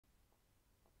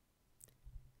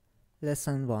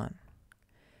Lesson 1.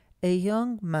 A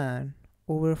young man,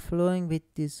 overflowing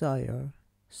with desire,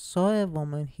 saw a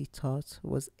woman he thought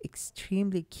was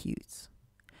extremely cute.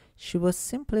 She was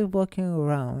simply walking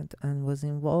around and was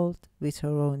involved with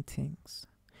her own things.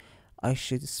 I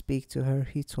should speak to her,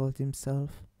 he told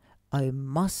himself. I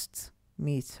must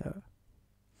meet her.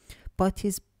 But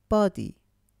his body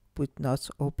would not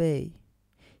obey.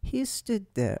 He stood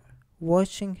there,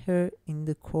 watching her in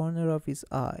the corner of his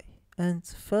eye, and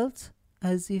felt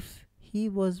as if he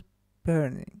was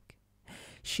burning.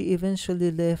 She eventually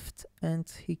left, and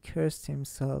he cursed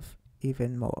himself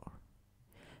even more.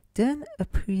 Then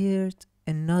appeared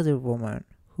another woman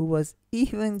who was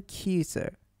even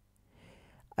cuter.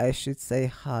 I should say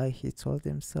hi, he told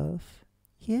himself.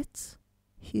 Yet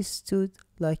he stood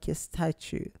like a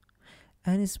statue,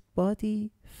 and his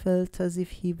body felt as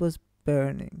if he was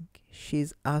burning.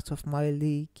 She's out of my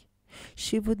league.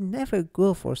 She would never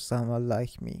go for someone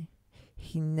like me.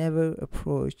 He never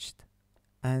approached,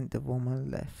 and the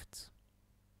woman left.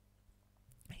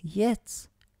 Yet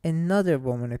another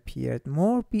woman appeared,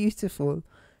 more beautiful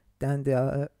than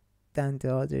the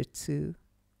other two.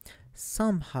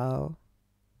 Somehow,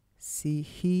 see,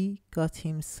 he got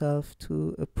himself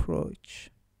to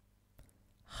approach.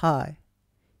 Hi,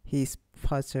 he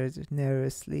sputtered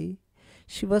nervously.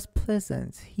 She was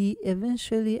pleasant. He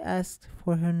eventually asked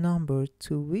for her number,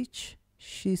 to which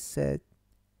she said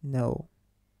no.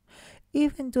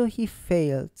 Even though he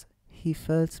failed, he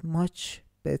felt much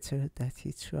better that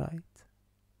he tried.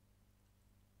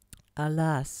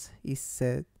 Alas, he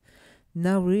said,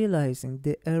 now realizing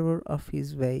the error of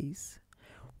his ways,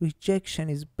 rejection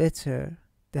is better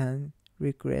than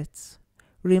regrets.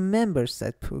 Remember,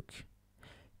 said Puck,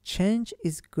 change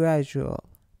is gradual.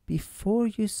 Before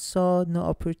you saw no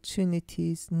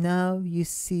opportunities, now you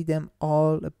see them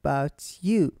all about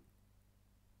you.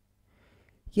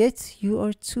 Yet you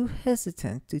are too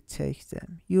hesitant to take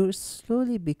them. You're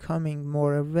slowly becoming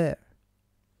more aware.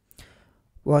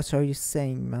 What are you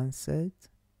saying, man said.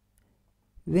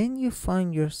 When you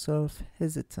find yourself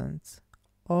hesitant,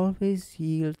 always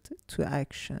yield to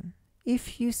action.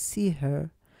 If you see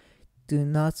her, do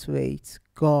not wait,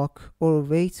 gawk, or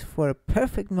wait for a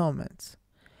perfect moment.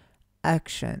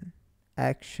 Action,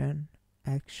 action,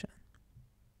 action.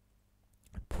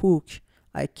 Puck,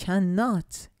 I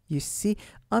cannot. You see,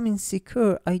 I'm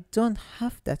insecure. I don't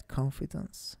have that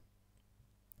confidence.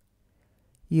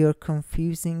 You're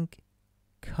confusing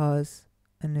cause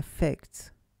and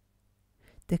effect.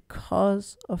 The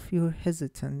cause of your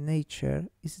hesitant nature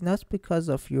is not because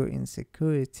of your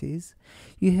insecurities.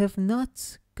 You have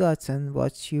not gotten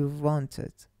what you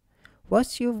wanted,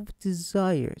 what you've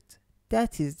desired.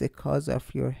 That is the cause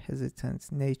of your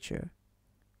hesitant nature.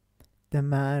 The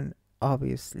man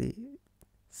obviously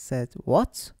said,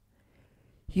 what?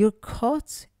 You're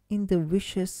caught in the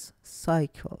vicious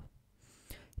cycle.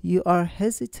 You are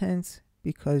hesitant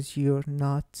because you're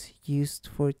not used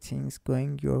for things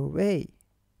going your way.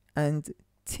 And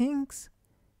things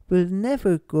will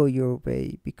never go your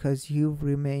way because you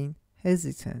remain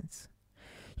hesitant.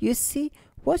 You see,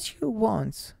 what you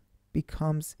want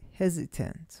becomes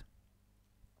hesitant.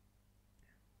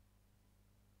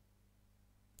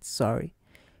 Sorry.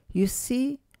 You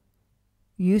see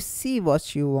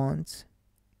what you want.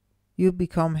 You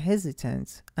become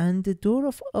hesitant, and the door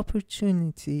of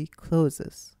opportunity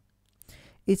closes.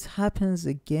 It happens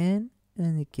again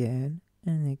and again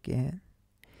and again.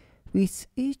 With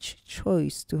each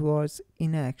choice towards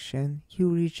inaction,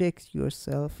 you reject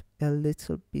yourself a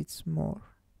little bit more.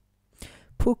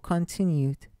 Puck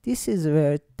continued, this is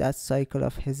where that cycle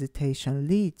of hesitation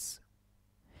leads.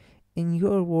 In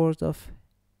your world of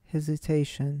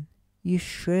hesitation, you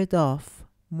shred off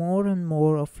more and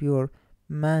more of your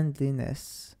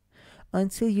manliness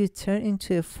until you turn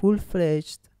into a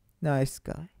full-fledged nice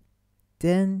guy.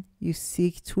 Then you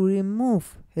seek to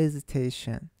remove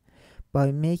hesitation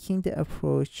by making the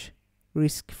approach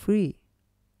risk-free.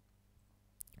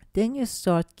 Then you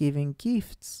start giving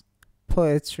gifts,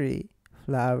 poetry,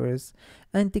 flowers,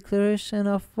 and declaration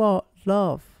of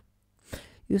love.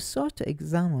 You start to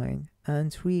examine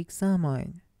and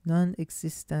re-examine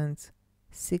non-existent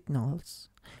signals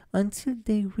until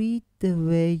they read the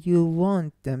way you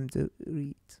want them to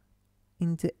read.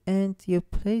 In the end, you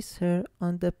place her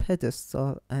on the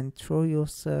pedestal and throw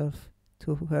yourself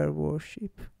to her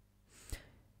worship.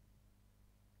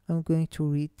 I'm going to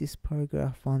read this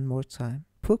paragraph one more time.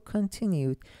 Puck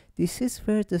continued, this is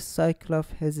where the cycle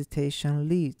of hesitation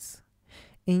leads.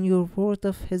 In your world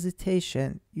of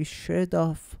hesitation, you shred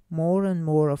off more and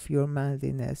more of your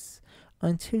manliness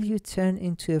until you turn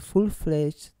into a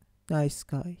full-fledged nice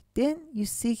guy. Then you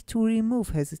seek to remove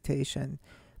hesitation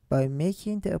by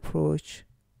making the approach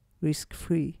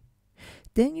risk-free.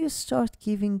 Then you start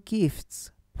giving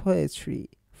gifts, poetry,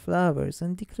 flowers,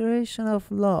 and declaration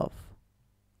of love.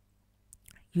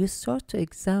 You start to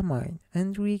examine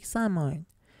and re-examine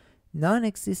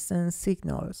non-existent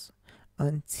signals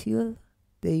until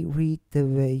they read the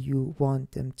way you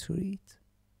want them to read.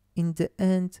 In the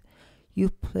end, you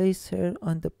place her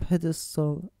on the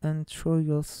pedestal and throw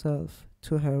yourself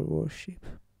to her worship.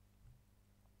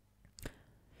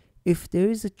 If there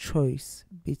is a choice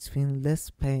between less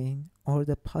pain or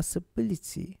the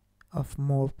possibility of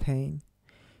more pain,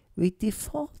 we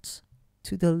default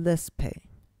to the less pain.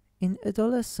 In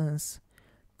adolescence,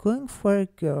 going for a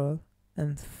girl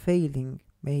and failing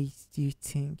made you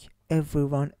think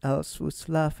everyone else would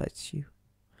laugh at you.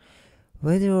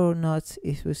 Whether or not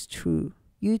it was true,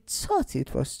 you thought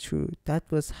it was true. That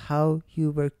was how you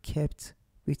were kept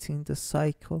within the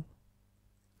cycle.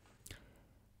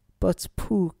 But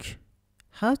Pook,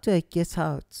 how do I get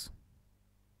out?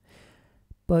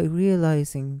 By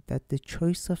realizing that the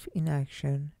choice of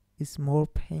inaction is more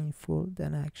painful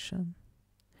than action.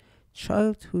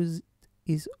 Childhood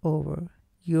is over.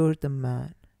 You're the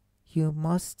man. You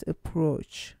must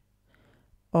approach.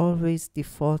 Always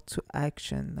default to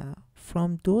action now.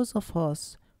 From those of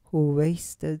us who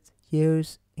wasted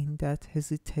years in that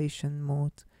hesitation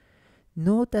mode,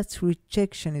 know that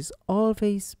rejection is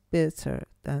always better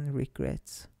than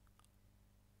regret.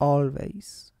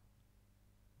 Always.